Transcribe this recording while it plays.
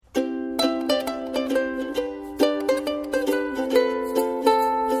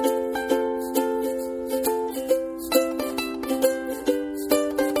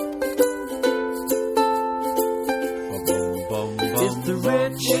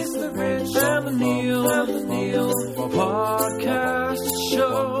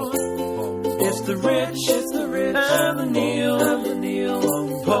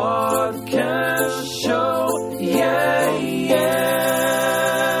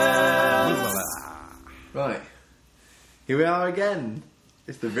Here we are again.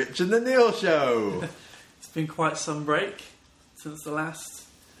 It's the Rich and the Neil show. It's been quite some break since the last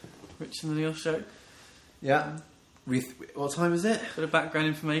Rich and the Neil show. Yeah. What time is it? Bit of background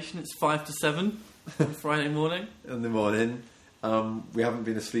information. It's 5 to 7 on Friday morning. In the morning. We haven't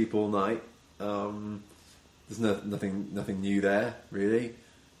been asleep all night. There's nothing new there, really.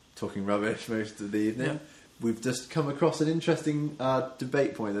 Talking rubbish most of the evening. Yeah. We've just come across an interesting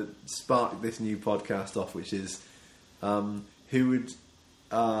debate point that sparked this new podcast off, which is who would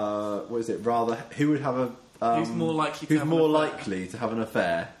have who's more likely to have an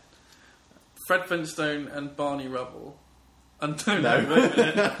affair? Fred Flintstone and Barney Rubble. And no.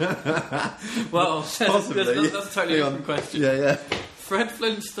 Well, possibly. That's a totally different question. Yeah. Fred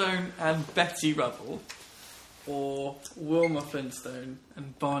Flintstone and Betty Rubble, or Wilma Flintstone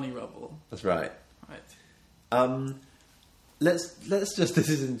and Barney Rubble. That's right. Right. Let's just. This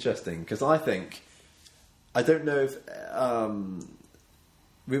is interesting because I don't know if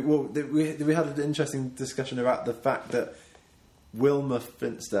we had an interesting discussion about the fact that Wilma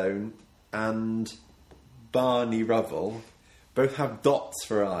Flintstone and Barney Rubble both have dots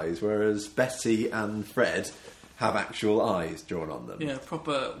for eyes, whereas Betty and Fred have actual eyes drawn on them. Yeah,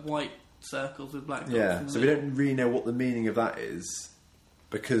 proper white circles with black dots. Yeah, so we don't really know what the meaning of that is,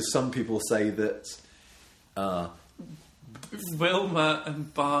 because some people say that Wilma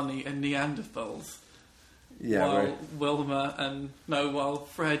and Barney are Neanderthals. Yeah, while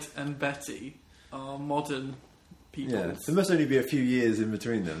Fred and Betty are modern people. Yeah, there must only be a few years in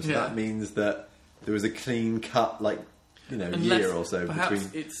between them, so that means that there was a clean cut, year or so perhaps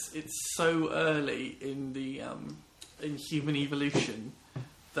between. It's so early in the in human evolution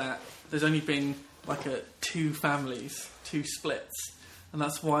that there's only been two families, two splits, and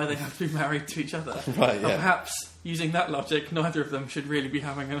that's why they have to be married to each other. Right. Yeah. Perhaps using that logic, neither of them should really be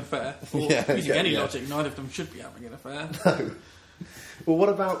having an affair. Or using any logic, neither of them should be having an affair. No. Well, what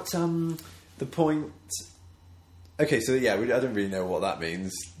about the point? Okay, so I don't really know what that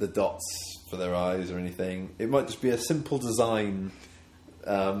means. The dots for their eyes or anything. It might just be a simple design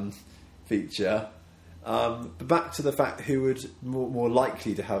feature. But back to the fact who would more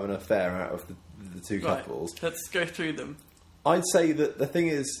likely to have an affair out of the two couples. Let's go through them. I'd say that the thing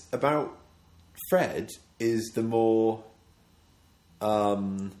is about Fred is the more.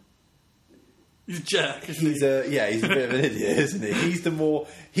 He's a jerk. He's a bit of an idiot, isn't he?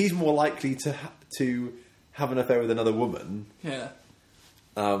 He's more likely to have an affair with another woman. Yeah.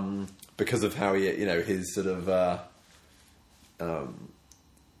 Because of how his sort of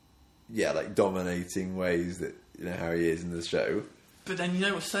dominating ways that how he is in the show. But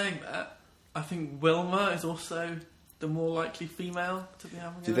then saying that, I think Wilma is also the more likely female to be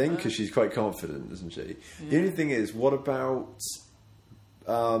having. Do you think? Because she's quite confident, isn't she? Yeah. The only thing is, what about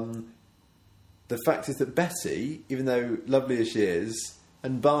the fact is that Betty, even though lovely as she is,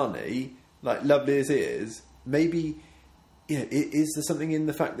 and Barney, lovely as he is, maybe is there something in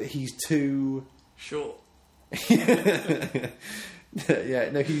the fact that he's too short? Yeah,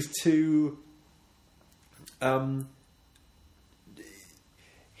 no, he's too sort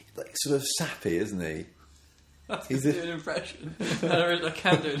of sappy, isn't he? He's an impression. I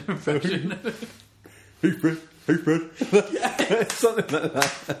can do an impression. Hey Fred. Yeah. Something like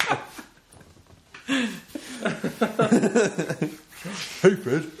that. Hey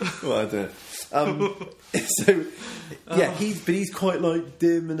Fred. Well, I don't know. He's quite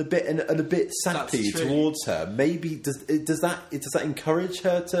dim and a bit sappy towards her. Maybe does that encourage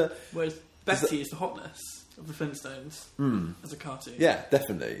her to? Whereas Betty is the hotness of the Flintstones as a cartoon. Yeah,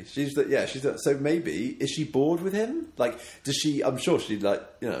 definitely. So maybe is she bored with him? Does she? I'm sure she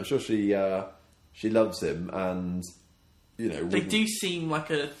she loves him, and they do seem like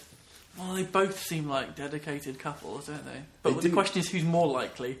they both seem like dedicated couples, don't they? But the question is, who's more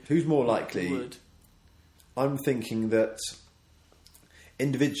likely? Who's more likely? I'm thinking that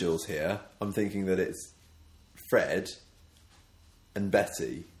individuals here. I'm thinking that it's Fred and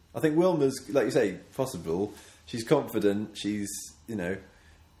Betty. I think Wilma's, like you say, possible. She's confident. She's she's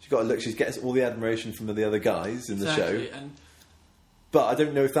got a look. She gets all the admiration from the other guys in the show. But I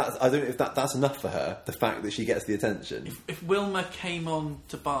don't know if that's enough for her. The fact that she gets the attention. If Wilma came on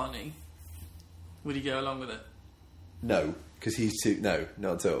to Barney, would he go along with it? No, because he's too. No,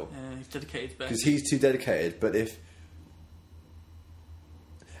 not at all. Yeah, he's dedicated to Betty. Because he's too dedicated. But if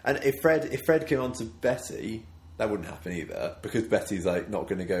Fred came on to Betty, that wouldn't happen either. Because Betty's not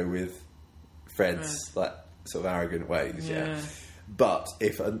going to go with Fred's sort of arrogant ways. Yeah. But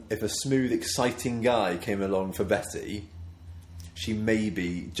if a smooth, exciting guy came along for Betty, she may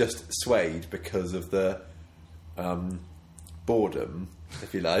be just swayed because of the boredom,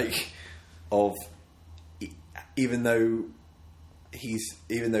 if you like, of even though he's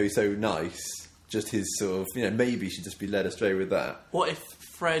so nice, just his sort of, maybe he should just be led astray with that. What if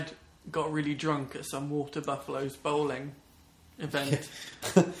Fred got really drunk at some Water Buffaloes bowling event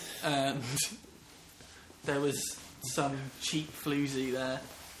and there was some cheap floozy there?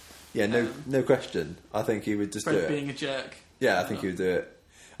 Yeah, no question. I think he would just Fred do it. being a jerk. Yeah, I think he would do it.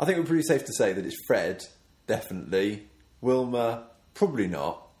 I think we're pretty safe to say that it's Fred, definitely. Wilma, probably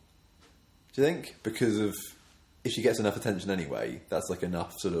not. Do you think? Because of, if she gets enough attention anyway, that's like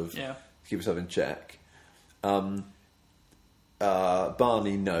enough sort of to keep herself in check. Barney,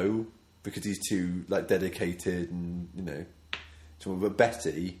 no, because he's too dedicated and but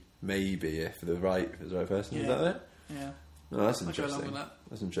Betty, maybe if the right person. Is that it? Yeah. Oh, that's interesting.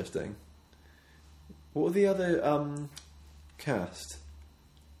 That's interesting. What were the other cast?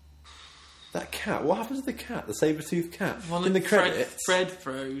 That cat. What happens to the cat? The saber-toothed cat. Well, in the credits, Fred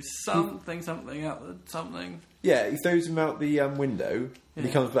throws something out something. Yeah, he throws him out the window, and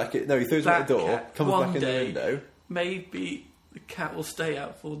he comes back. He throws him out the door, comes back in the window. Maybe the cat will stay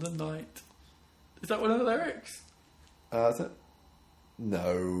out for the night. Is that one of the lyrics? Is that?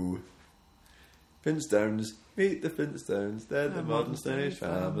 No. Flintstones, meet the Flintstones. They're the modern Stone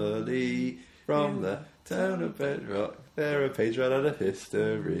family from the town of Bedrock. They're a page right out of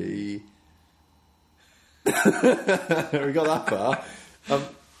history. We got that far.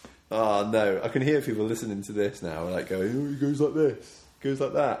 Oh no, I can hear people listening to this now, going, "Oh, he goes like this, goes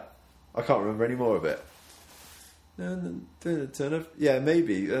like that." I can't remember any more of it. Yeah,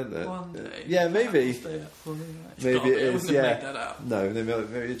 maybe. One day. Yeah, maybe. Maybe it is. Yeah. Make that up. No, maybe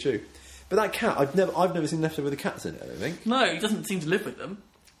it's true. But that cat, I've never seen an episode with the cats in it. I don't think. No, he doesn't seem to live with them.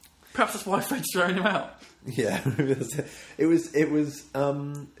 Perhaps that's why Fred's throwing him out. Yeah, it was.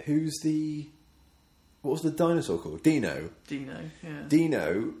 Who's the? What was the dinosaur called? Dino. Yeah.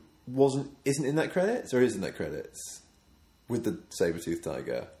 Dino isn't in that credits, or is in that credits with the saber-toothed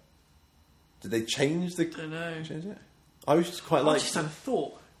tiger. Did they change the? I don't know. Change it? I was just quite I just had a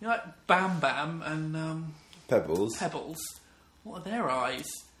thought. Bam Bam and Pebbles. What are their eyes?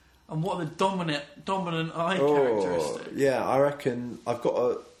 And what are the dominant eye characteristics? Yeah, I reckon I've got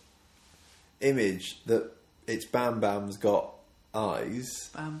a image that it's Bam Bam's got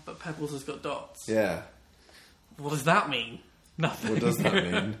eyes. But Pebbles has got dots. Yeah. What does that mean? Nothing. What does that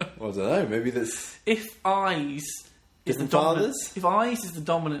mean? Well, I don't know. Maybe that's if eyes is the dominant. If eyes is the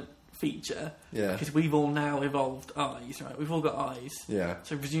dominant feature, because we've all now evolved eyes, right? We've all got eyes. Yeah.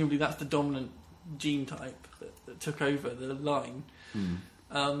 So presumably that's the dominant gene type that took over the line.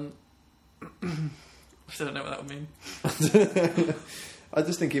 I still don't know what that would mean. I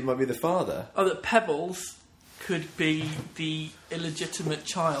just think it might be the father. Oh, that Pebbles could be the illegitimate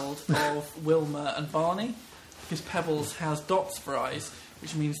child of Wilma and Barney, because Pebbles has dots for eyes,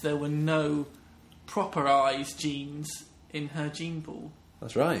 which means there were no proper eyes genes in her gene pool.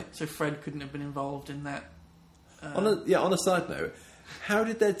 That's right. So Fred couldn't have been involved in that. On a side note, how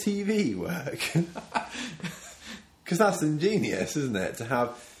did their TV work? Because that's ingenious, isn't it? To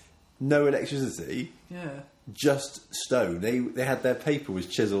have no electricity, just stone. They had their paper was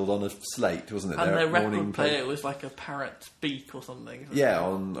chiselled on a slate, wasn't it? And their record player was like a parrot's beak or something. Yeah,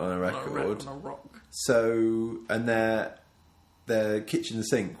 on a record. On a rock. So, and their kitchen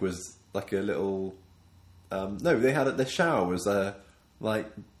sink was like a little. No, they had their shower was like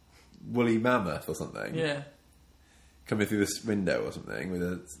woolly mammoth or something. Yeah. Coming through this window or something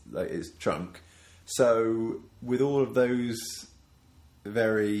with its trunk. So, with all of those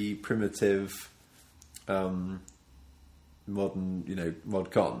very primitive, modern,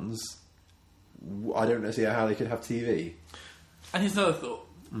 mod cons, I don't see how they could have TV. And here's another thought: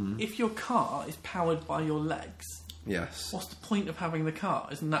 if your car is powered by your legs, yes, what's the point of having the car?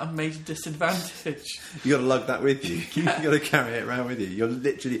 Isn't that a major disadvantage? You got to lug that with you. You got to carry it around with you. You're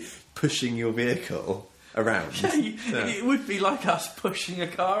literally pushing your vehicle around. It would be like us pushing a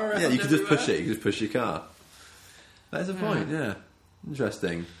car around. Yeah, you could everywhere. just push it. You could just push your car. That is a point. Yeah,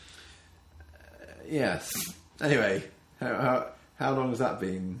 interesting. Yes. Anyway, how long has that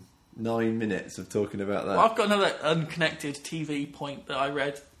been? 9 minutes of talking about that. Well, I've got another unconnected TV point that I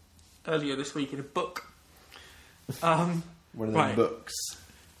read earlier this week in a book. One of them books.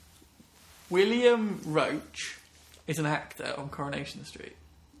 William Roach is an actor on Coronation Street.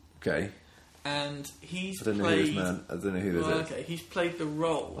 Okay. And he's I don't know who this man. I don't know who this is. Okay, he's played the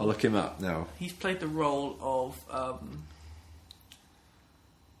role. I'll look him up now. He's played the role of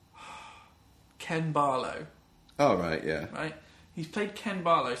Ken Barlow. Oh right, yeah. Right. He's played Ken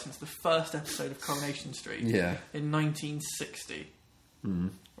Barlow since the first episode of Coronation Street. Yeah. In 1960.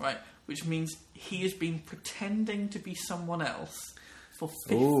 Right. Which means he has been pretending to be someone else for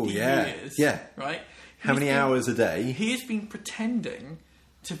 50 years. Yeah. Right? How many hours a day? He has been pretending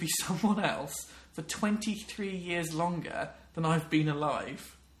to be someone else for 23 years longer than I've been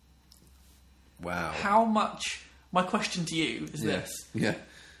alive. Wow. How much... My question to you is this. Yeah.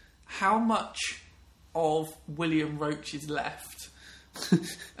 How much of William Roach is left?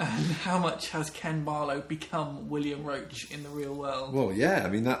 And how much has Ken Barlow become William Roach in the real world? Well, yeah, I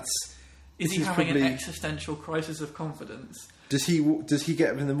mean, that's... Is he having an existential crisis of confidence? Does he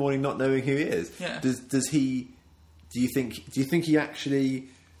get up in the morning not knowing who he is? Yeah. Does he... Do you think he actually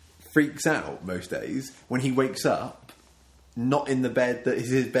freaks out most days when he wakes up not in the bed that is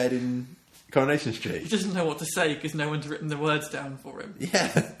his bed in Coronation Street? He doesn't know what to say because no one's written the words down for him.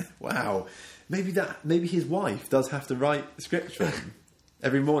 Yeah. Wow. Maybe his wife does have to write the script for him.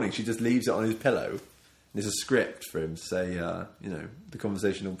 Every morning she just leaves it on his pillow. And there's a script for him to say, the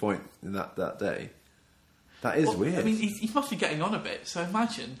conversational point in that day. That is weird. I mean, he must be getting on a bit. So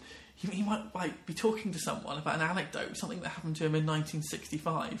imagine he might be talking to someone about an anecdote, something that happened to him in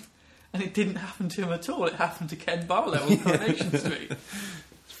 1965, and it didn't happen to him at all. It happened to Ken Barlow on Coronation Street.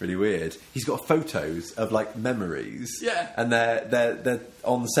 It's pretty weird. He's got photos of like memories, and they're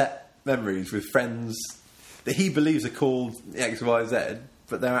on set memories with friends that he believes are called X, Y, Z,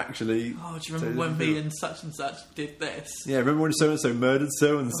 but they're actually... Oh, do you remember when me and such did this? Yeah, remember when so-and-so murdered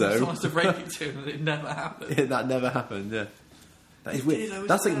so-and-so? Someone has to break it to him and it never happened. Yeah, that never happened, yeah. That is weird.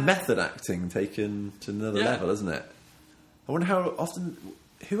 That's like method acting taken to another level, isn't it? I wonder how often...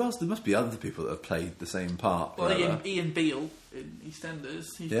 Who else? There must be other people that have played the same part. Well, Ian Beale in EastEnders.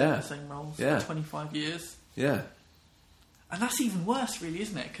 He's played the same roles for 25 years. Yeah. And that's even worse, really,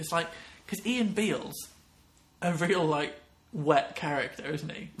 isn't it? Because Ian Beale's a real, wet character,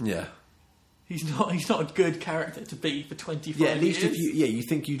 isn't he? Yeah. He's not a good character to be for 25 years. Yeah, at least you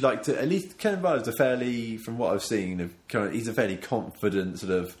think you'd like to... At least Ken Barlow's a fairly, from what I've seen, he's a fairly confident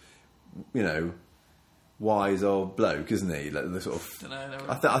sort of, wise old bloke, isn't he? Like the sort of...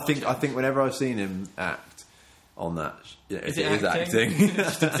 I think whenever I've seen him act on that... Is it acting? It's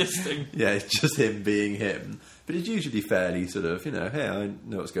just existing. Yeah, it's just him being him. But it's usually fairly sort of, hey, I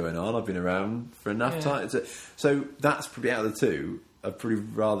know what's going on. I've been around for enough time. So that's probably out of the two. I'd probably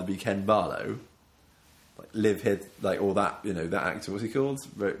rather be Ken Barlow. Live here, all that, that actor, what's he called?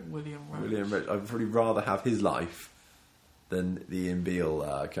 William Roach. I'd probably rather have his life than the Ian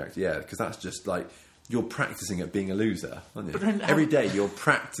Beale character. Yeah, because that's just you're practicing at being a loser, aren't you? Every day you're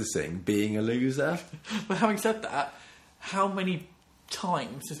practicing being a loser. But having said that, how many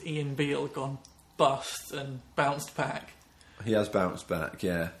times has Ian Beale gone bust and bounced back? He has bounced back,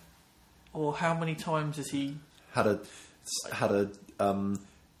 yeah. Or how many times has he had a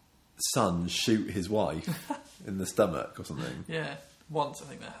son shoot his wife in the stomach or something? Yeah, once I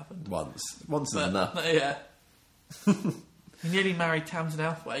think that happened. Once is enough. Yeah. He nearly married Tamsin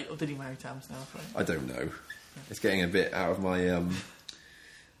Outhwaite, or did he marry Tamsin Outhwaite? I don't know. It's getting a bit out of my knowledge.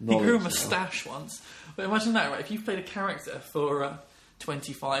 He grew a moustache once. But imagine that, right? If you've played a character for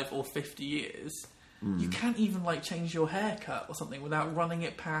 25 or 50 years, you can't even you change your haircut or something without running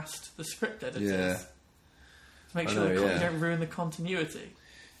it past the script editors. Yeah. To make sure you don't ruin the continuity.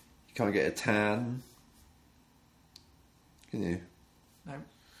 You can't get a tan. Can you? No.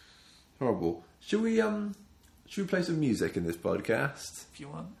 Horrible. Should we play some music in this podcast? If you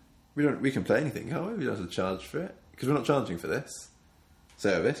want. We can play anything, can't we? We don't have to charge for it. Because we're not charging for this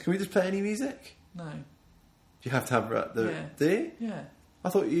service. Can we just play any music? No. Do you have to have the... Yeah. Do you? Yeah. I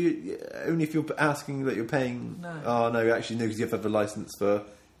thought only if you're asking that you're paying... No. Oh, no, actually, no, because you have to have a licence for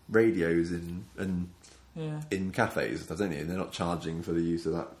radios and in cafes, don't you? And they're not charging for the use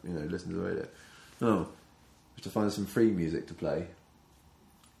of that, listen to the radio. No. We have to find some free music to play.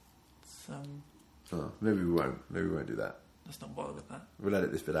 Oh, maybe we won't. Maybe we won't do that. Let's not bother with that. We'll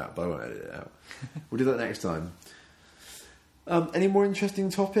edit this bit out, but I won't edit it out. We'll do that next time. Any more interesting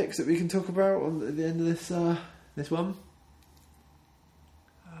topics that we can talk about at the end of this one?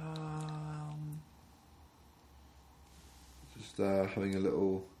 Just having a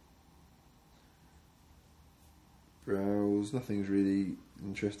little browse. Nothing's really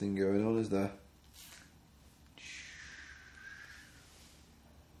interesting going on, is there?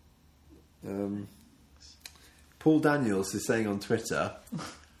 Paul Daniels is saying on Twitter,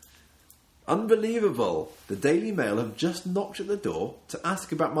 unbelievable, the Daily Mail have just knocked at the door to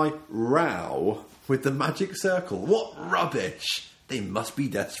ask about my row with the Magic Circle. What rubbish! They must be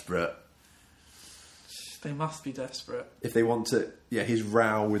desperate. They must be desperate. If they want to... Yeah, his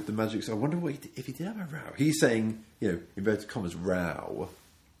row with the Magic Circle. I wonder if he did have a row. He's saying, in inverted commas, row.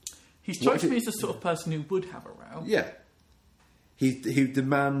 He strikes me as the sort of person who would have a row. Yeah. He'd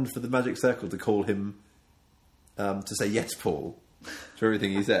demand for the Magic Circle to call him... to say, yes, Paul. for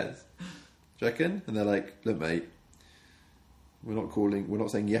everything he says. Do you reckon? And they're like, look, mate, we're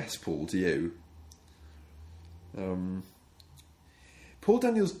not saying yes, Paul, to you. Paul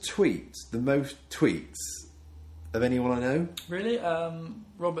Daniels tweets the most tweets of anyone I know. Really?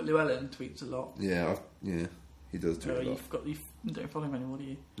 Robert Llewellyn tweets a lot. Yeah, he does tweet a lot. You don't follow him anymore, do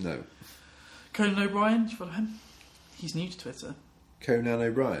you? No. Conan O'Brien, do you follow him? He's new to Twitter. Conan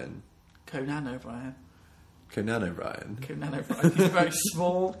O'Brien. Conan O'Brien. Conan O'Brien. Conan O'Brien. He's very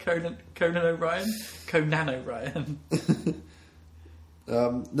small. Conan O'Brien. Conan O'Brien.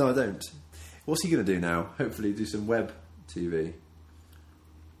 No, I don't. What's he going to do now? Hopefully do some web TV.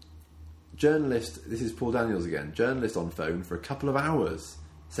 Journalist, this is Paul Daniels again, journalist on phone for a couple of hours,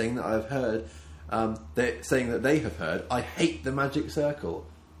 saying that I've heard, saying that they have heard, I hate the magic circle.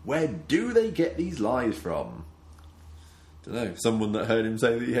 Where do they get these lies from? Don't know, someone that heard him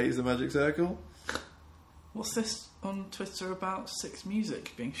say that he hates the magic circle? What's this on Twitter about Six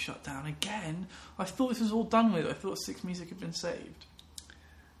Music being shut down again? I thought this was all done with. I thought Six Music had been saved.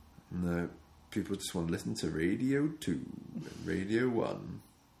 No, people just want to listen to Radio 2 and Radio 1.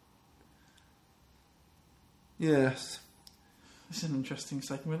 Yes. This is an interesting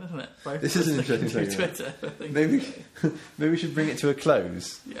segment, isn't it? This is an interesting segment. Twitter, I think. Maybe we should bring it to a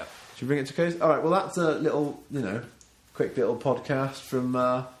close. Yeah. Should we bring it to a close? All right, well, that's a little, quick little podcast from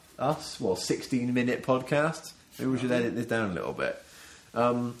us. Well, 16-minute podcast. Maybe we should edit this down a little bit.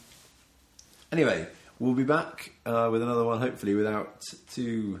 Anyway, we'll be back with another one, hopefully, without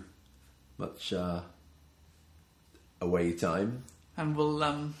too much away time. And we'll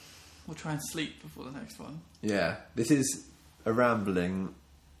try and sleep before the next one. Yeah, this is a rambling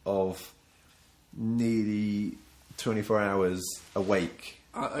of nearly 24 hours awake.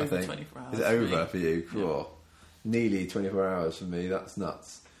 Over 24 hours. Is it over for you? Cool. Yeah. Nearly 24 hours for me. That's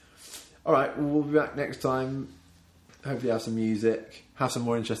nuts. All right, well, we'll be back next time. Hopefully have some music, have some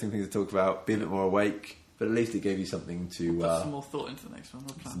more interesting things to talk about, be a bit more awake, but at least it gave you something to... We'll put some more thought into the next one.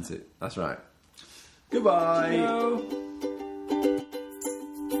 We'll plan it. That's right. Goodbye.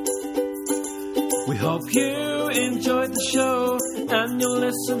 We hope you enjoyed the show and you'll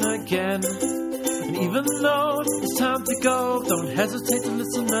listen again. And even though it's time to go, don't hesitate to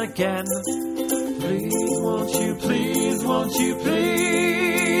listen again. Please, won't you please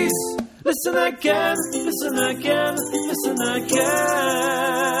listen again, listen again, listen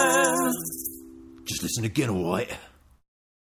again. Just listen again, alright?